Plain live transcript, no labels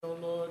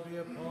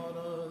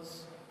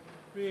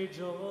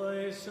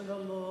Rejoice in the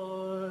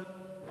Lord,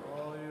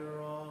 all you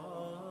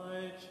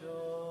righteous.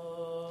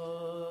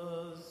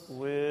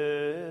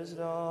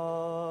 Wisdom.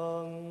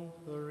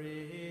 The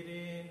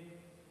reading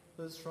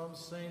is from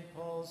St.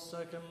 Paul's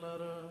second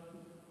letter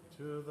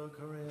to the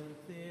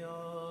Corinthians.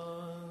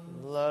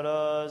 Let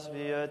us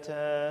be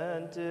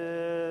attentive.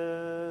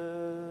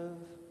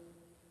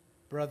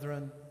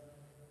 Brethren,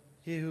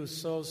 he who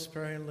sows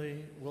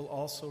sparingly will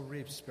also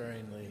reap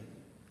sparingly,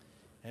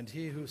 and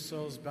he who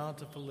sows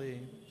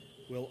bountifully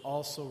will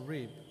also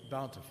reap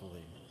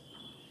bountifully.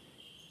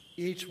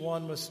 Each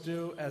one must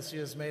do as he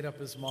has made up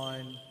his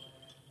mind,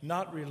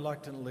 not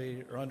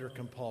reluctantly or under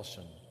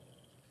compulsion,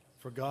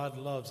 for God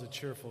loves a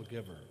cheerful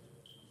giver.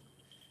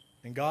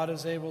 And God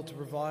is able to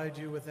provide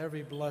you with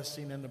every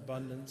blessing in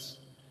abundance,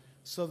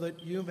 so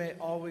that you may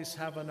always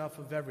have enough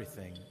of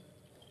everything,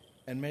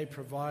 and may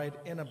provide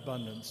in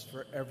abundance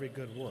for every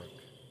good work.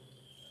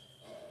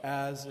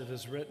 As it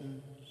is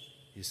written,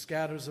 he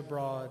scatters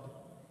abroad,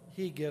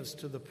 he gives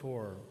to the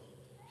poor,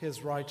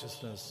 his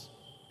righteousness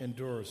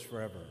endures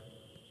forever.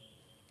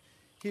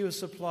 He who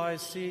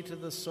supplies seed to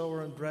the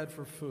sower and bread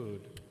for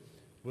food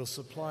will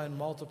supply and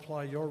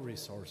multiply your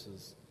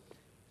resources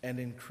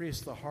and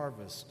increase the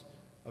harvest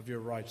of your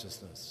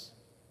righteousness.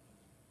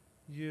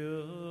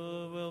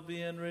 You will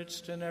be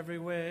enriched in every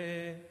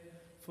way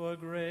for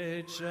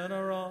great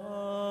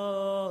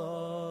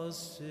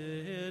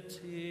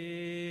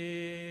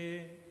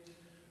generosity,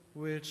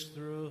 which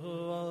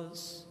through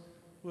us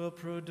will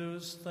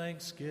produce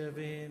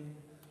thanksgiving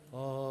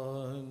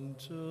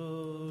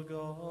unto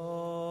God.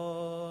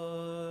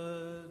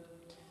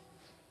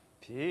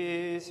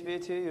 Peace be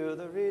to you,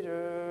 the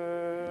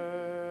reader.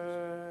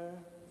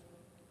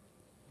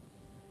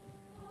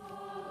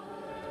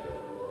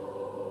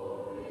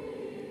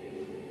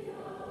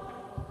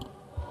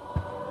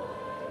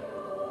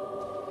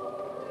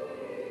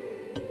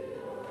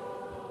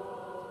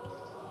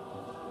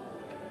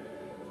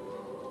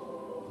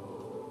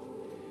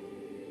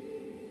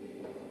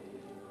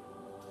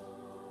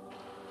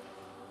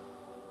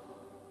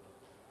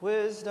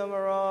 Wisdom,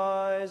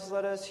 arise,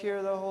 let us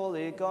hear the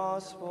holy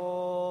gospel.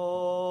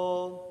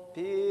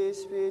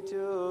 Peace be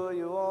to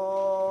you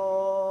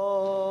all.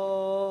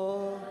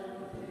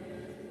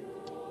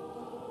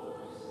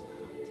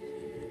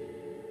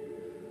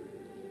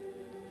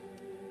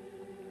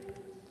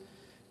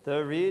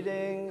 The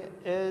reading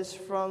is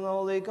from the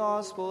Holy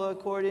Gospel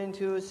according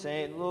to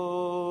St.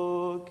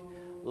 Luke.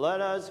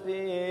 Let us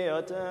be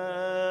attentive.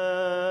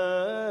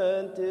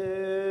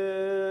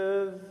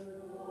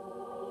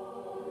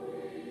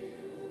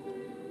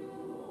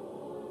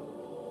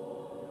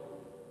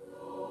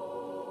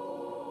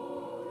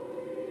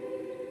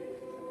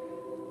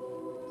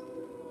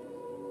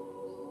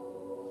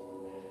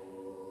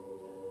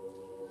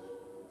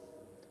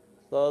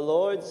 The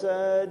Lord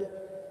said,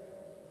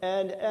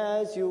 "And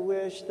as you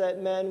wish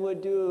that men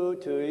would do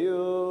to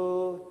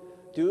you,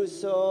 do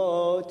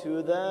so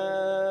to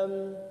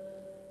them.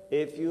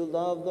 If you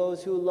love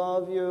those who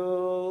love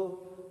you,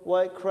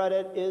 what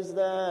credit is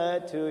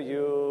that to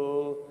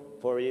you?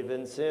 For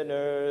even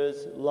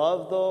sinners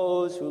love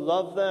those who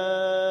love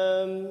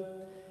them.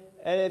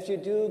 And if you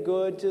do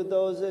good to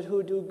those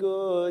who do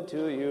good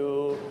to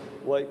you,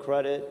 what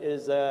credit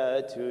is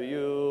that to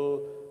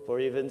you? For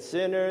even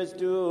sinners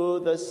do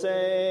the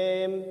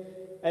same.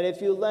 And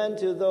if you lend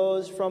to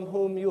those from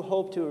whom you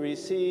hope to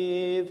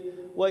receive,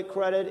 what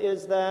credit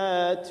is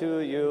that to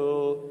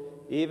you?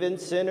 Even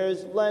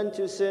sinners lend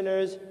to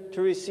sinners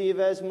to receive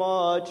as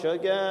much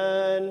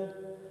again.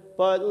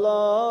 But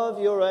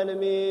love your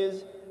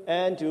enemies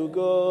and do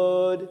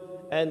good,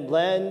 and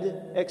lend,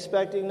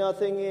 expecting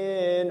nothing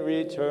in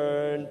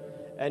return.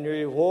 And your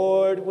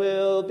reward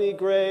will be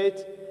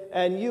great,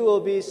 and you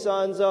will be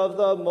sons of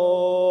the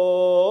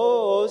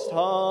Most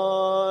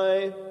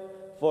High.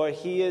 For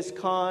he is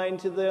kind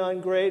to the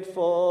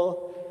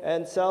ungrateful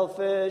and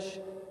selfish,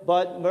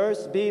 but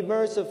be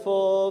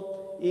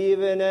merciful,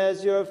 even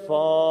as your Father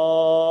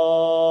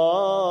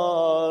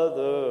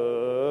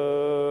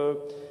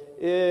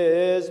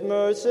is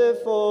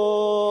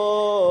merciful.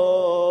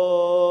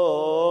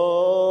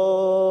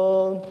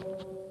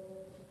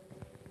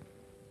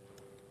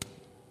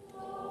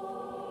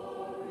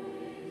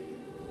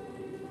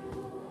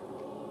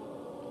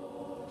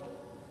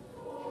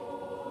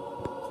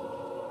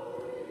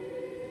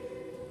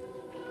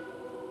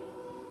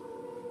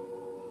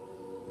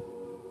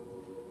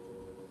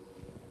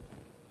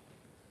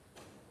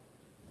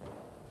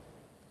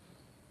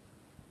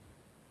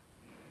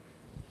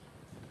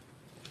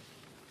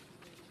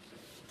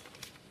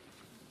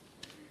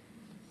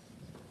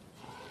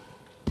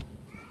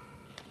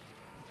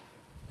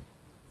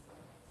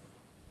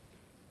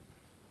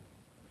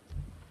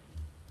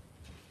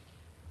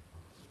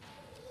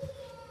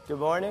 Good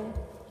morning.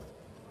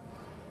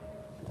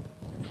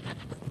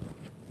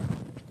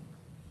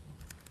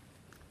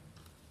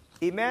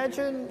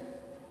 Imagine,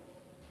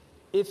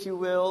 if you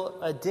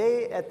will, a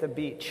day at the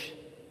beach.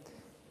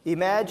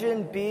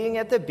 Imagine being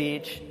at the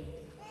beach,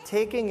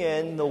 taking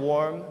in the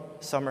warm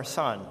summer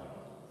sun.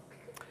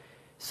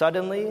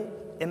 Suddenly,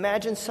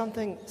 imagine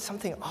something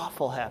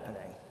awful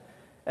happening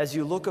as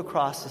you look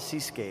across the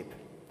seascape.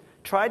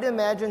 Try to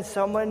imagine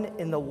someone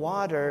in the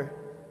water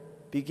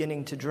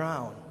beginning to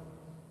drown.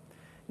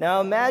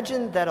 Now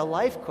imagine that a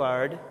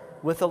lifeguard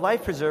with a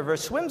life preserver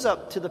swims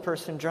up to the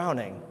person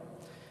drowning.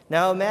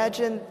 Now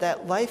imagine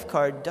that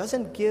lifeguard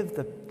doesn't give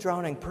the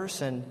drowning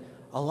person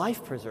a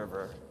life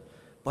preserver,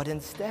 but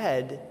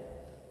instead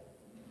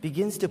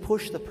begins to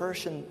push the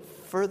person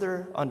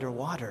further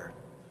underwater.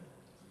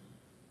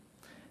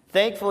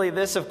 Thankfully,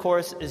 this, of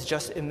course, is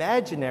just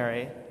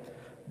imaginary,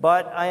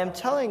 but I am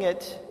telling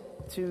it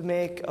to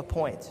make a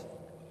point.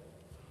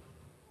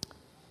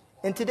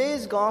 In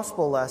today's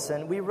gospel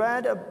lesson, we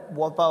read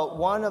about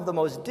one of the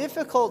most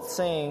difficult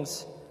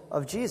sayings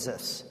of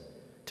Jesus,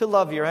 to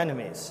love your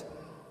enemies.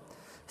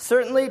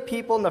 Certainly,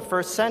 people in the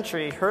first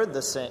century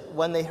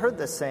when they heard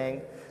this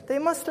saying, they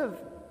must have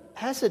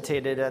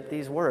hesitated at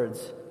these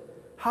words.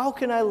 How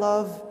can I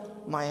love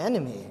my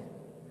enemy?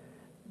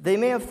 They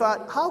may have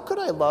thought, how could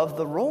I love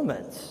the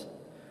Romans,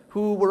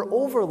 who were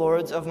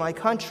overlords of my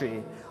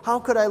country? How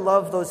could I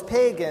love those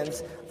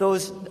pagans,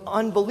 those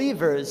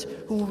unbelievers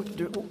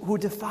who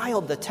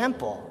defiled the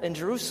temple in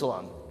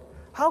Jerusalem?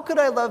 How could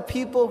I love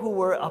people who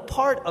were a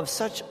part of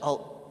such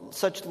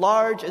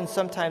large and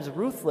sometimes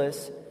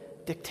ruthless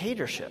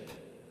dictatorship?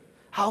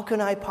 How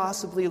can I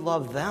possibly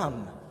love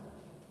them?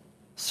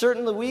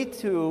 Certainly we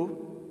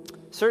too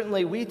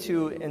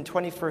in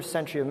 21st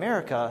century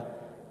America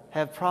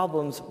have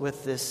problems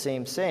with this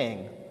same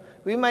saying.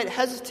 We might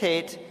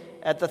hesitate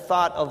at the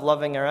thought of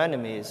loving our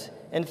enemies.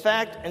 In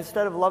fact,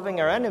 instead of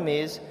loving our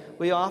enemies,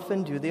 we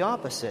often do the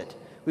opposite.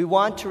 We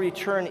want to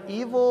return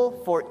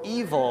evil for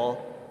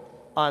evil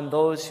on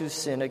those who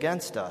sin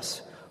against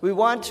us. We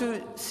want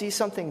to see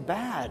something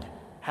bad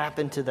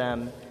happen to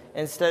them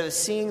instead of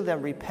seeing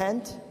them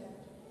repent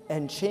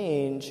and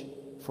change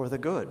for the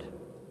good.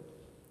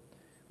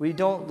 We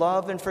don't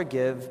love and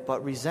forgive,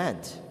 but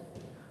resent.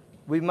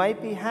 We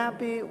might be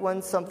happy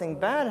when something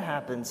bad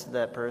happens to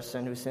that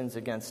person who sins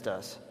against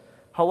us.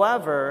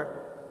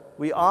 However,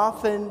 we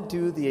often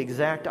do the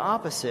exact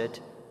opposite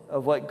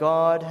of what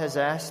God has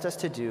asked us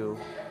to do,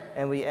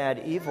 and we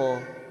add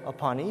evil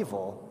upon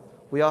evil.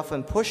 We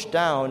often push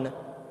down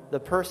the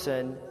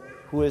person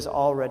who is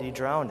already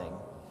drowning.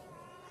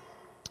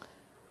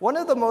 One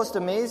of the most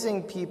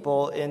amazing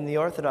people in the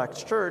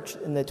Orthodox Church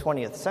in the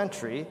 20th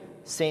century,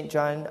 St.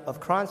 John of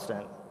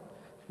Kronstadt,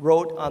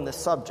 wrote on the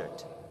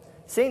subject.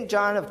 St.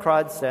 John of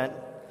Kronstadt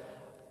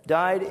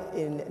died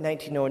in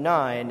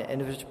 1909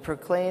 and was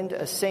proclaimed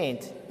a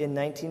saint in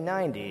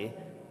 1990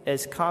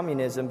 as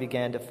communism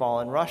began to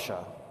fall in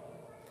Russia.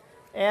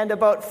 And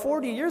about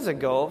 40 years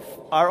ago,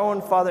 our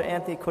own Father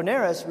Anthony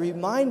Koneris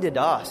reminded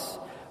us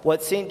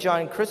what St.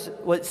 John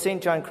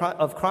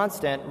of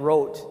Kronstadt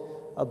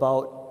wrote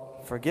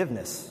about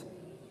forgiveness.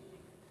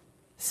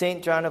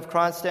 St. John of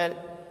Kronstadt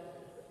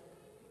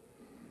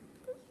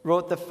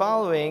wrote the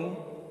following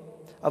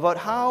about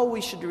how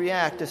we should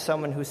react to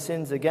someone who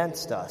sins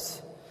against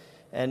us.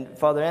 And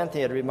Father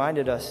Anthony had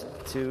reminded us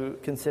to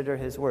consider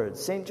his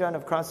words. St. John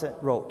of Kronstadt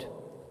wrote,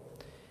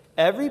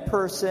 "Every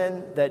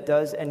person that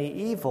does any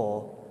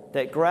evil,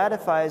 that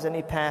gratifies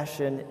any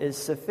passion, is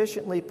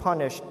sufficiently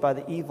punished by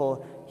the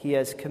evil he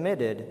has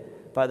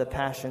committed, by the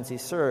passions he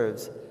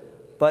serves,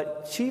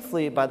 but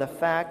chiefly by the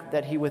fact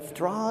that he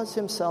withdraws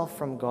himself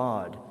from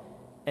God,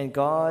 and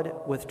God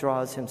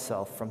withdraws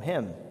himself from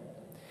him.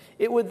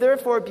 It would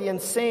therefore be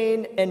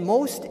insane and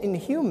most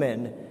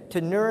inhuman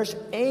to nourish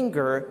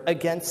anger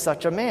against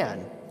such a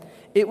man.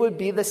 It would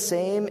be the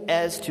same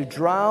as to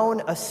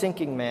drown a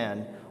sinking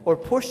man or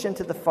push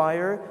into the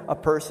fire a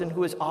person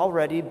who is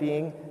already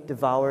being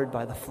devoured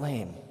by the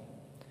flame.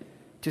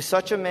 To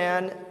such a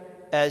man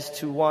as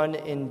to one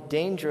in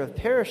danger of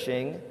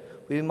perishing,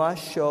 we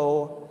must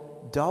show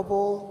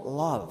double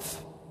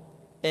love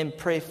and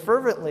pray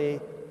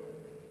fervently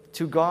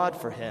to God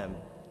for him,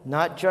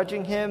 not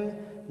judging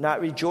him,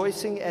 not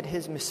rejoicing at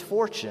his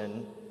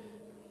misfortune.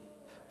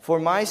 For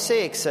my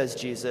sake, says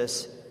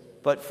Jesus,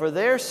 but for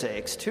their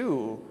sakes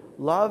too,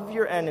 love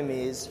your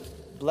enemies,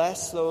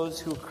 bless those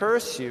who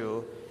curse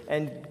you,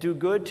 and do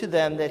good to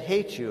them that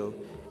hate you,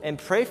 and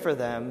pray for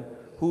them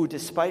who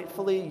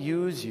despitefully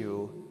use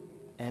you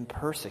and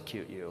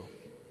persecute you."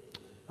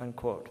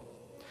 Unquote.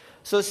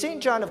 So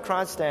St. John of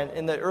Kronstadt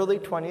in the early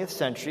 20th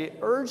century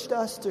urged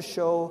us to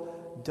show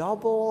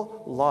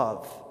double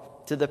love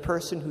to the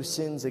person who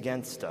sins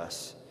against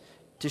us,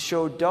 to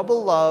show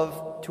double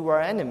love to our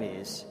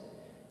enemies,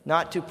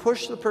 not to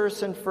push the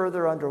person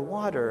further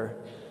underwater,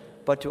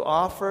 but to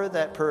offer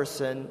that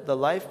person the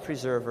life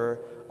preserver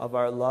of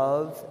our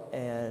love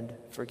and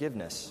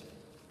forgiveness.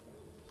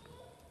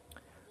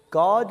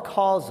 God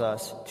calls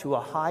us to a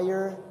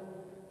higher,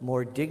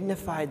 more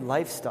dignified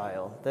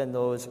lifestyle than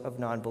those of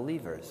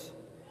non-believers.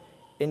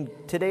 In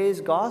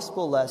today's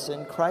gospel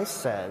lesson, Christ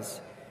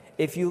says,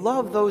 "If you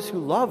love those who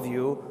love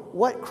you,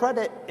 what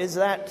credit is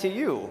that to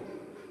you?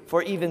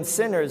 For even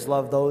sinners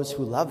love those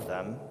who love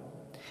them.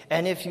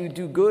 And if you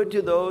do good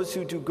to those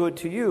who do good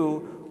to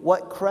you,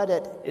 what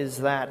credit is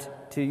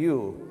that to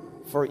you?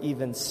 for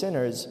even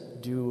sinners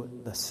do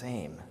the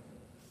same.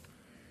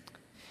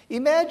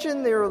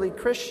 Imagine the early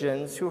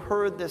Christians who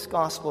heard this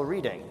gospel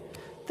reading.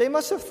 They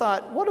must have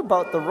thought, what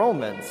about the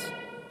Romans?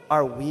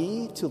 Are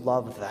we to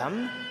love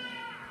them?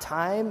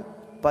 Time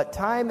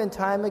and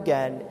time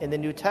again in the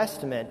New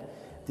Testament,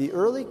 the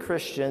early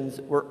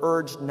Christians were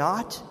urged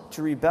not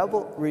to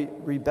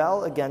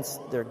rebel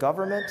against their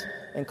government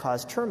and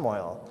cause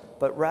turmoil,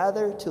 but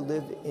rather to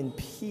live in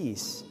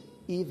peace,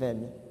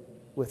 even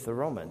with the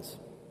Romans.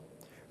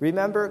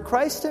 Remember,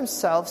 Christ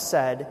himself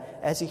said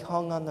as he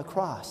hung on the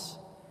cross,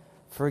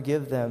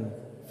 "Forgive them,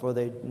 for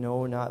they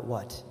know not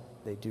what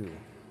they do."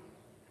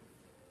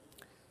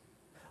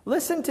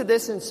 Listen to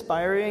this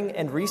inspiring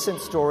and recent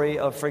story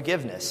of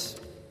forgiveness.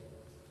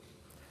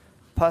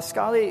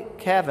 Pascale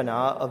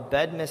Kavanaugh of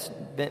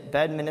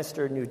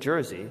Bedminster, New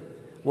Jersey,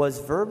 was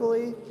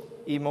verbally,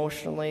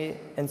 emotionally,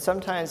 and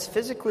sometimes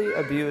physically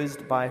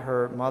abused by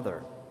her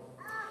mother.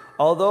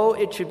 Although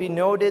it should be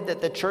noted that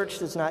the church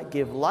does not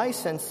give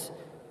license,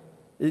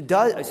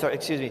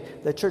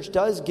 the church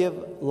does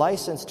give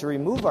license to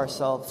remove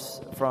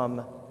ourselves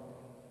from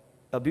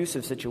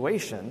abusive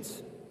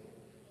situations.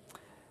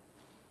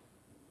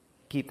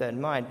 Keep that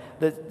in mind.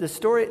 This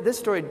story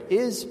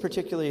is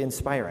particularly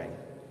inspiring.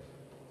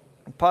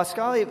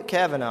 Pascale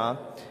Kavanaugh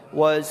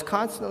was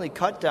constantly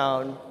cut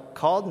down,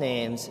 called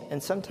names,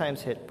 and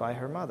sometimes hit by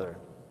her mother.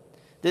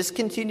 This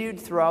continued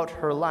throughout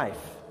her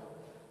life.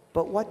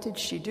 But what did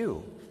she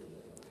do?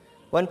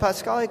 When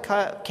Pascale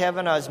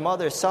Kavanaugh's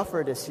mother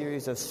suffered a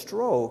series of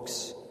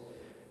strokes,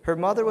 her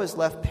mother was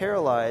left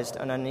paralyzed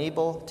and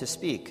unable to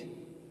speak.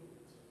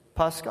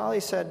 Pascale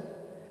said,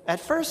 "At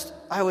first,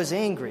 I was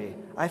angry.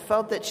 I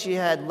felt that she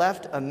had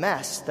left a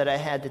mess that I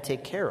had to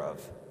take care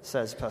of,"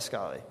 says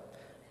Pascale.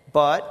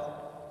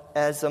 But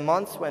as the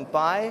months went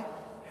by,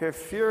 her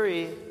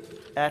fury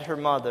at her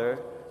mother,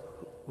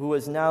 who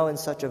was now in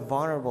such a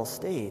vulnerable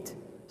state,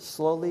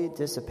 slowly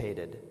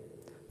dissipated.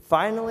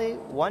 Finally,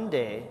 one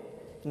day,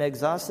 an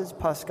exhausted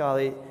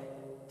Pascale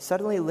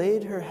suddenly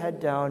laid her head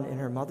down in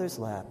her mother's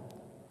lap,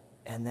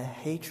 and the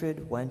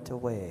hatred went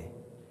away.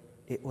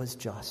 It was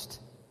just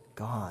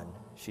gone,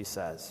 she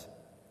says.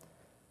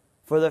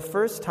 For the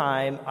first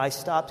time, I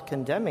stopped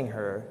condemning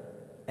her,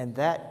 and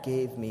that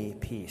gave me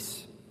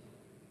peace.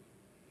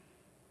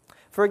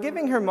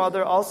 Forgiving her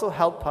mother also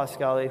helped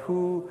Pascale,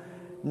 who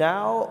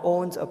now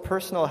owns a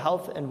personal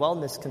health and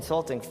wellness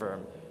consulting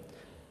firm.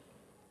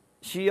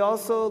 She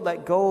also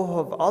let go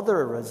of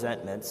other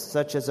resentments,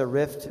 such as a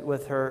rift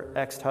with her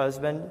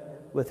ex-husband,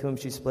 with whom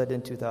she split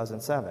in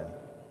 2007.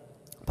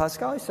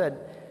 Pascale said,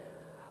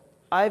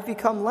 "I've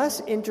become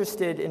less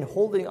interested in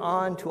holding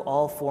on to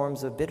all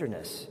forms of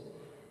bitterness."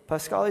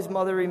 Pascale's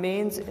mother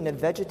remains in a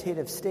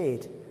vegetative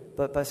state,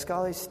 but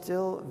Pascale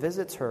still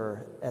visits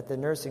her at the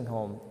nursing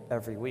home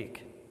every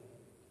week.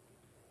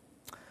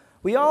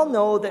 We all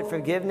know that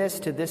forgiveness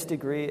to this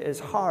degree is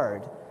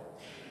hard,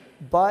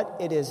 but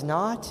it is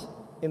not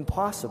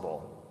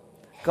impossible.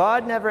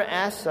 God never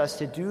asks us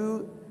to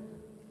do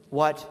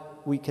what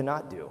we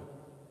cannot do.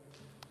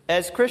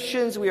 As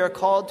Christians, we are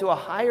called to a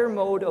higher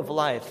mode of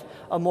life,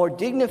 a more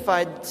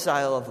dignified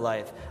style of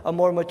life, a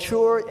more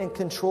mature and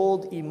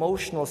controlled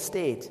emotional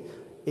state,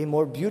 a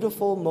more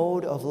beautiful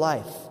mode of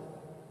life,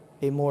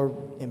 a more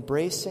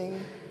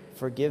embracing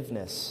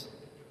forgiveness,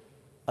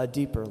 a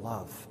deeper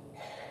love.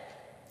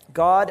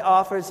 God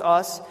offers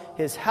us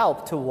his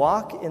help to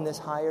walk in this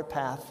higher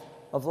path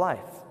of life.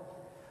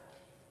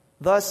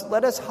 Thus,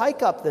 let us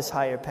hike up this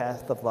higher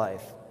path of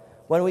life.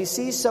 When we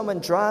see someone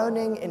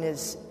drowning in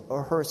his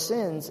or her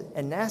sins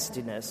and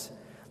nastiness,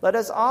 let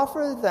us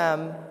offer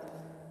them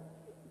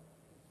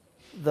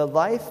the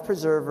life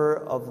preserver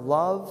of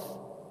love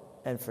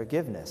and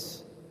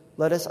forgiveness.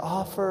 Let us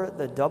offer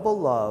the double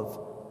love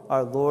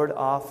our Lord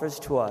offers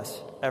to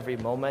us every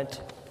moment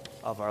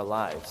of our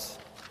lives.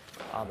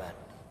 Amen.